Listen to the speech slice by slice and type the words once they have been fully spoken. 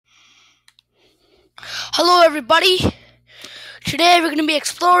Hello, everybody. Today we're going to be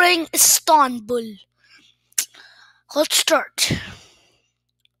exploring Istanbul. Let's start.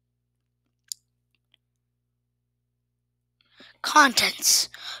 Contents.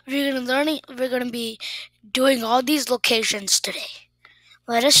 We're going to be doing all these locations today.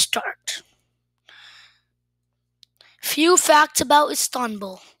 Let us start. Few facts about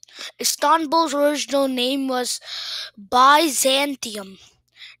Istanbul. Istanbul's original name was Byzantium.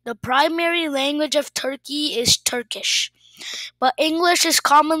 The primary language of Turkey is Turkish, but English is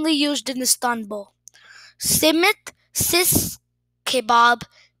commonly used in Istanbul. Simit, sis, kebab,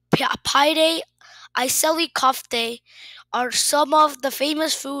 pide, Ayseli kofte are some of the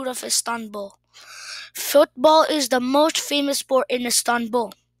famous food of Istanbul. Football is the most famous sport in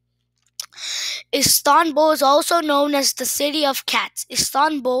Istanbul. Istanbul is also known as the City of Cats.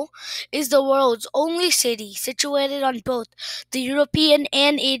 Istanbul is the world's only city situated on both the European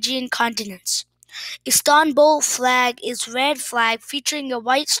and Asian continents. Istanbul flag is red flag featuring a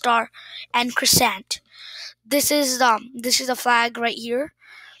white star and crescent. This is the flag right here.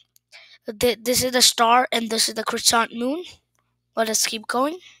 This is the star and this is the crescent moon. Let us keep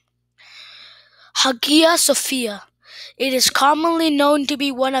going. Hagia Sophia. It is commonly known to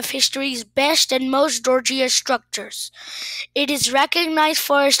be one of history's best and most gorgeous structures. It is recognized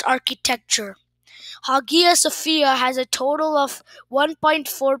for its architecture. Hagia Sophia has a total of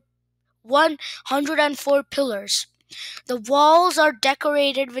 104 pillars. The walls are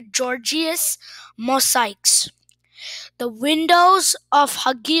decorated with gorgeous mosaics. The windows of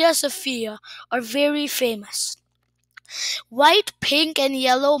Hagia Sophia are very famous. White, pink, and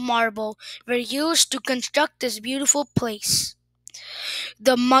yellow marble were used to construct this beautiful place.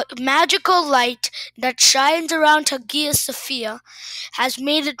 The magical light that shines around Hagia Sophia has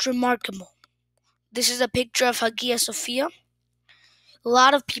made it remarkable. This is a picture of Hagia Sophia. A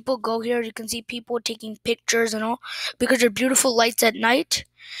lot of people go here. You can see people taking pictures and all because they're beautiful lights at night.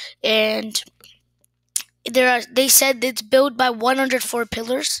 And they said it's built by 104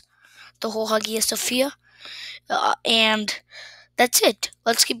 pillars, the whole Hagia Sophia. And that's it.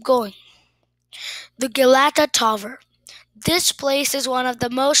 Let's keep going. The Galata Tower. This place is one of the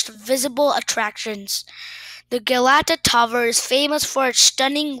most visible attractions. The Galata Tower is famous for its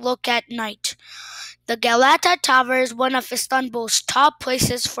stunning look at night. The Galata Tower is one of Istanbul's top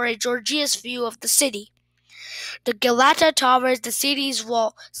places for a gorgeous view of the city. The Galata Tower is the city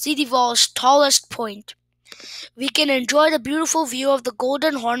wall's tallest point. We can enjoy the beautiful view of the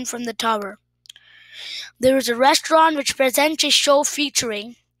Golden Horn from the tower. There is a restaurant which presents a show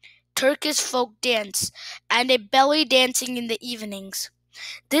featuring Turkish folk dance and a belly dancing in the evenings.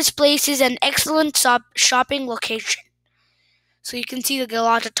 This place is an excellent shopping location. So you can see the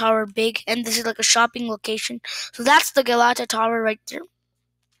Galata Tower big, and this is like a shopping location. So that's the Galata Tower right there.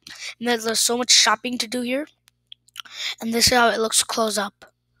 And there's so much shopping to do here. And this is how it looks close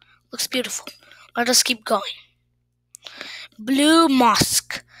up. Looks beautiful. Let us keep going. Blue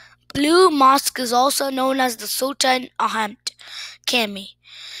Mosque. Blue Mosque is also known as the Sultan Ahmed Cami.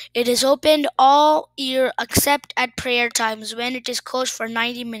 It is opened all year except at prayer times when it is closed for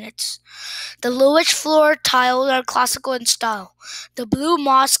 90 minutes. The lowest floor tiles are classical in style. The Blue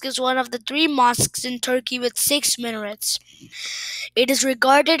Mosque is one of the 3 mosques in Turkey with 6 minarets. It is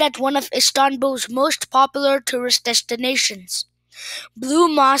regarded as one of Istanbul's most popular tourist destinations. Blue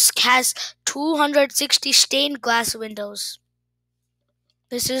Mosque has 260 stained glass windows.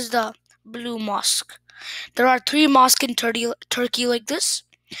 This is the Blue Mosque. There are 3 mosques in Turkey like this,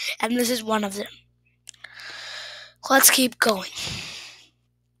 and this is one of them. Let's keep going.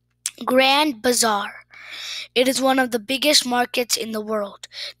 Grand Bazaar. It is one of the biggest markets in the world.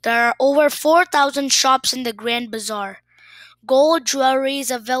 There are over 4,000 shops in the Grand Bazaar. Gold jewelry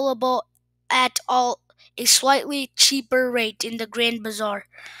is available at a slightly cheaper rate in the Grand Bazaar.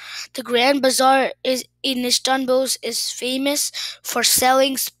 The Grand Bazaar in Istanbul is famous for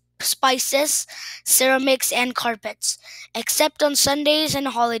selling spices, ceramics, and carpets. Except on Sundays and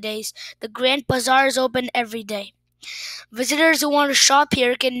holidays, the Grand Bazaar is open every day. Visitors who want to shop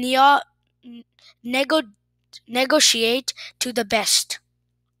here can negotiate to the best.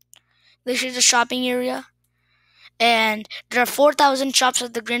 This is the shopping area, and there are 4,000 shops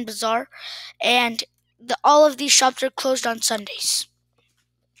at the Grand Bazaar, and all of these shops are closed on Sundays.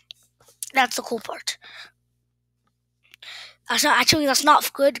 That's the cool part. That's not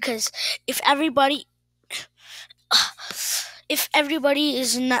good, because if everybody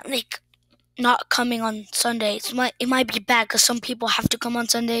is not coming on Sunday, it might be bad, because some people have to come on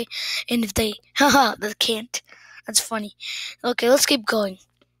Sunday, and if they can't. That's funny. Okay, let's keep going.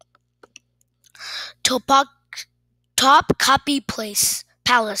 Topkapi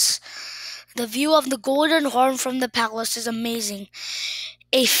Palace. The view of the Golden Horn from the palace is amazing.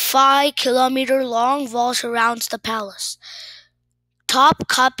 A 5-kilometer long wall surrounds the palace.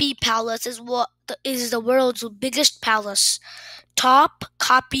 Topkapi Palace is the world's biggest palace.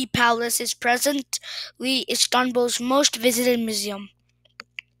 Topkapi Palace is presently Istanbul's most visited museum,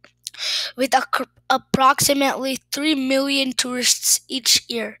 with approximately 3 million tourists each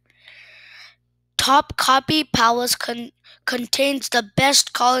year. Topkapi Palace contains the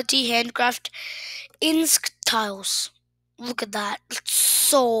best quality handcraft Insk tiles. Look at that. It's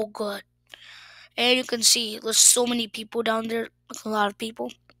so good. And you can see there's so many people down there. A lot of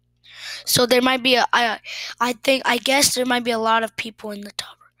people. So there might be I guess there might be a lot of people in the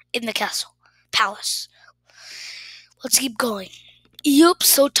tower, in the palace. Let's keep going. Eyüp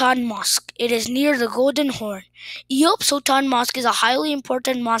Sultan Mosque. It is near the Golden Horn. Eyüp Sultan Mosque is a highly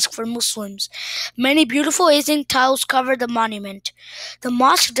important mosque for Muslims. Many beautiful Asian tiles cover the monument. The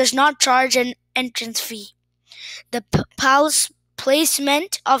mosque does not charge an entrance fee. The palace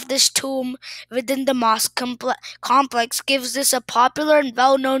placement of this tomb within the mosque complex gives this a popular and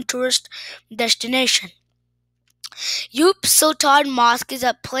well-known tourist destination. Eyüp Sultan Mosque is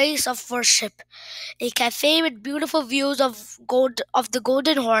a place of worship. A cafe with beautiful views of the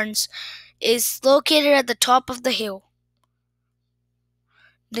Golden Horns is located at the top of the hill.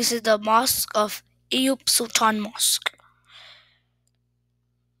 This is the mosque of Eyüp Sultan Mosque.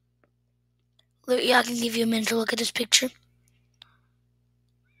 Yeah, I can give you a minute to look at this picture.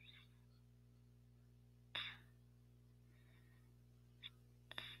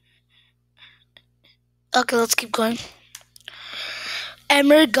 Okay, let's keep going.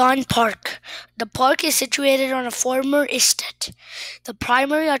 Emirgan Park. The park is situated on a former estate. The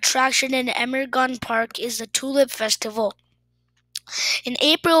primary attraction in Emirgan Park is the Tulip Festival. In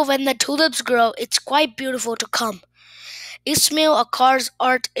April, when the tulips grow, it's quite beautiful to come. Ismail Akar's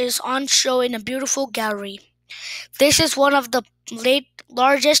art is on show in a beautiful gallery. This is one of the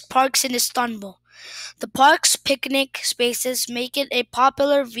largest parks in Istanbul. The park's picnic spaces make it a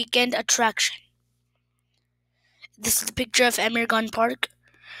popular weekend attraction. This is a picture of Emirgan Park.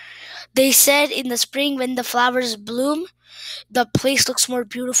 They said in the spring when the flowers bloom, the place looks more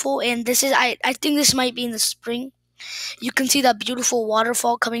beautiful. And this is, I think this might be in the spring. You can see that beautiful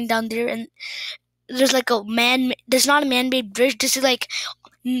waterfall coming down there. And there's like there's not a man-made bridge. This is like,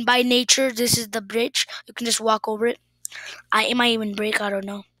 by nature, this is the bridge. You can just walk over it. It might even break, I don't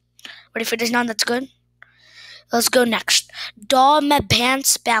know. But if it does not, that's good. Let's go next.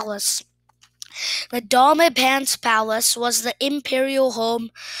 Dolmabahce Palace. The Dolmabahce Palace was the imperial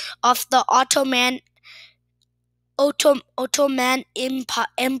home of the Ottoman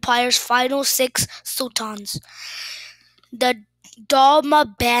Empire's final 6 sultans. The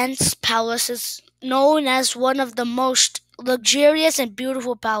Dolmabahce Palace is known as one of the most luxurious and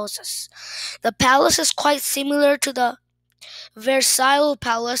beautiful palaces. The palace is quite similar to the Versailles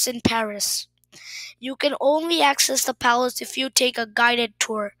Palace in Paris. You can only access the palace if you take a guided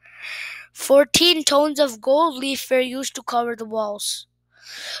tour. 14 tones of gold leaf were used to cover the walls.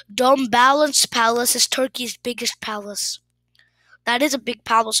 Dolmabahce Palace is Turkey's biggest palace. That is a big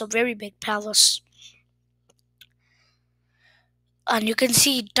palace, a very big palace. And you can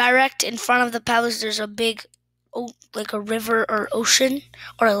see direct in front of the palace there's a big, like a river or ocean,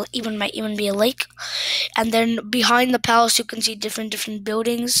 or might even be a lake. And then behind the palace you can see different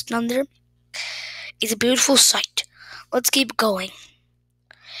buildings down there. It's a beautiful sight. Let's keep going.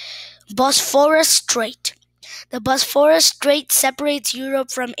 Bosphorus Strait. The Bosphorus Strait separates Europe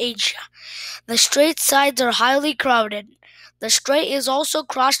from Asia. The strait's sides are highly crowded. The strait is also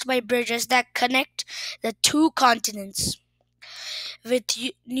crossed by bridges that connect the 2 continents. With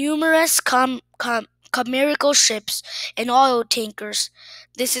numerous commercial ships and oil tankers,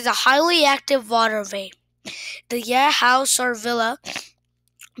 this is a highly active waterway. The Yeh House or villa,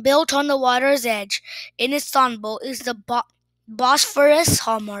 built on the water's edge in Istanbul, is the Bosphorus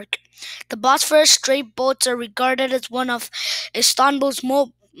hallmark. The Bosphorus Strait boats are regarded as one of Istanbul's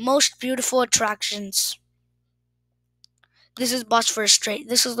most beautiful attractions. This is Bosphorus Strait.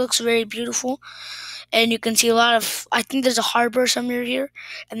 This looks very beautiful. And you can see I think there's a harbor somewhere here.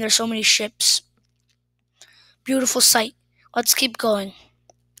 And there's so many ships. Beautiful sight. Let's keep going.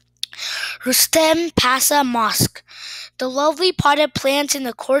 Rustem Pasa Mosque. The lovely potted plants in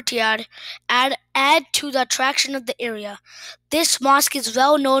the courtyard add to the attraction of the area. This mosque is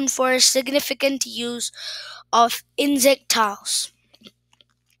well known for its significant use of insect tiles.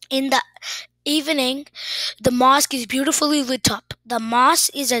 In the evening, the mosque is beautifully lit up. The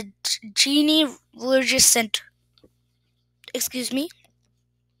mosque is a Genie religious center.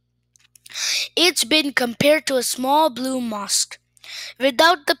 It's been compared to a small blue mosque.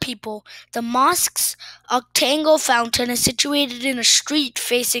 Without the people, the mosque's octagonal fountain is situated in a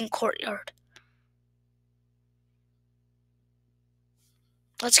street-facing courtyard.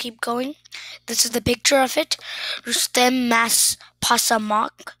 Let's keep going. This is the picture of it. Rustem Mas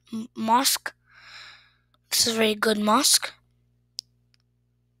Pasamak Mosque. This is a very good mosque.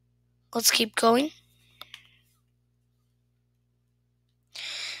 Let's keep going.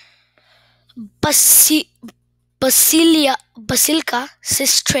 Basilica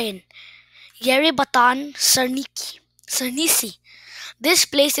Sistine, Yerebatan Cernisi. This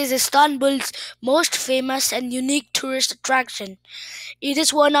place is Istanbul's most famous and unique tourist attraction. It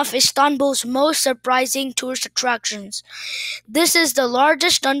is one of Istanbul's most surprising tourist attractions. This is the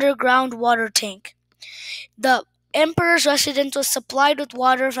largest underground water tank. The emperor's residence was supplied with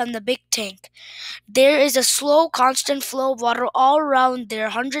water from the big tank. There is a slow, constant flow of water all around there.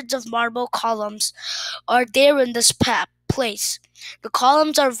 Hundreds of marble columns are there in this place. The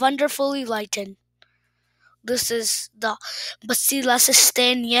columns are wonderfully lighted. This is the Basila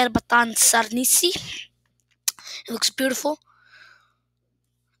Sistine Yerbatan Sarnisi. It looks beautiful.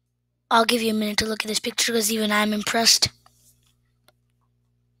 I'll give you a minute to look at this picture because even I'm impressed.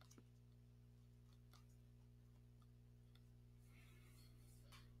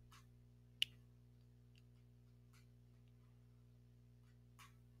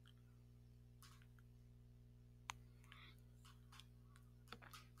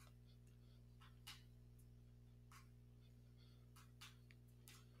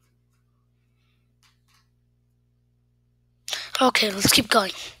 Okay, let's keep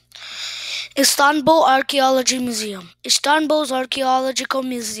going. Istanbul Archaeology Museum. Istanbul's Archaeological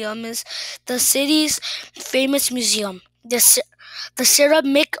Museum is the city's famous museum. The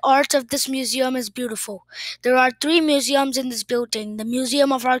ceramic art of this museum is beautiful. There are 3 museums in this building: the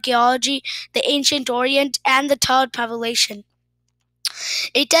Museum of Archaeology, the Ancient Orient, and the Tiled Pavilion.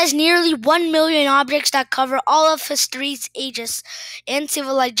 It has nearly 1 million objects that cover all of history's ages and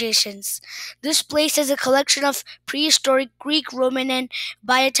civilizations. This place is a collection of prehistoric Greek, Roman, and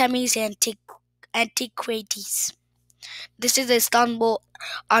Byzantine antiquities. This is the Istanbul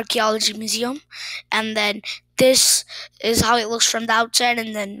Archaeology Museum, and then this is how it looks from the outside,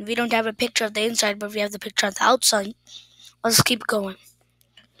 and then we don't have a picture of the inside, but we have the picture of the outside. Let's keep going.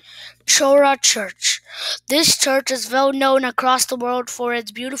 Chora Church. This church is well known across the world for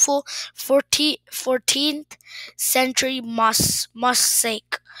its beautiful 14th century mosque.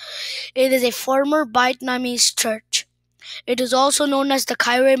 It is a former Vietnamese church. It is also known as the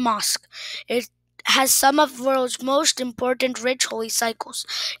Cairo Mosque. It has some of the world's most important rich holy cycles,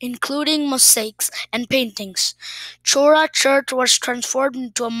 including mosaics and paintings. Chora Church was transformed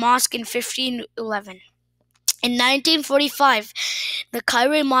into a mosque in 1511. In 1945, the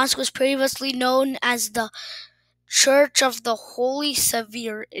Cairo Mosque was previously known as the Church of the Holy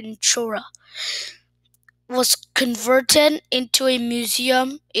Saviour in Chora. Was converted into a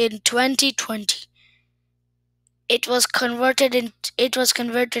museum in 2020. It was converted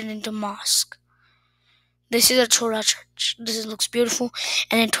into mosque. This is a Chora church. This looks beautiful,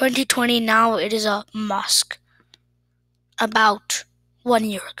 and in 2020 now it is a mosque. About 1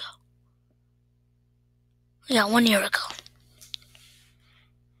 year ago. Yeah, 1 year ago.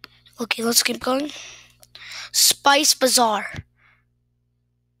 Okay, let's keep going. Spice Bazaar.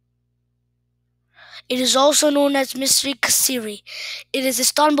 It is also known as Mystery Kasiri. It is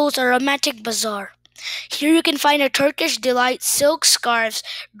Istanbul's aromatic bazaar. Here you can find a Turkish delight, silk scarves,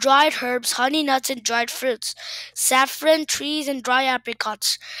 dried herbs, honey nuts and dried fruits, saffron trees and dry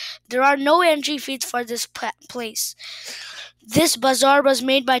apricots. There are no entry fees for this place. This bazaar was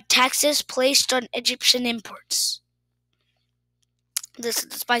made by taxes placed on Egyptian imports. This is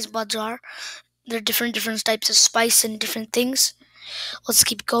the spice bazaar. There are different types of spice and different things. Let's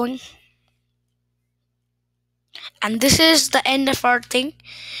keep going. And this is the end of our thing.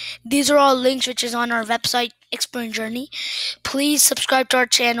 These are all links which is on our website, Exploring Journey. Please subscribe to our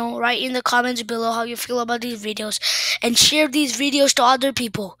channel. Write in the comments below how you feel about these videos. And share these videos to other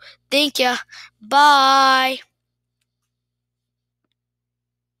people. Thank ya. Bye.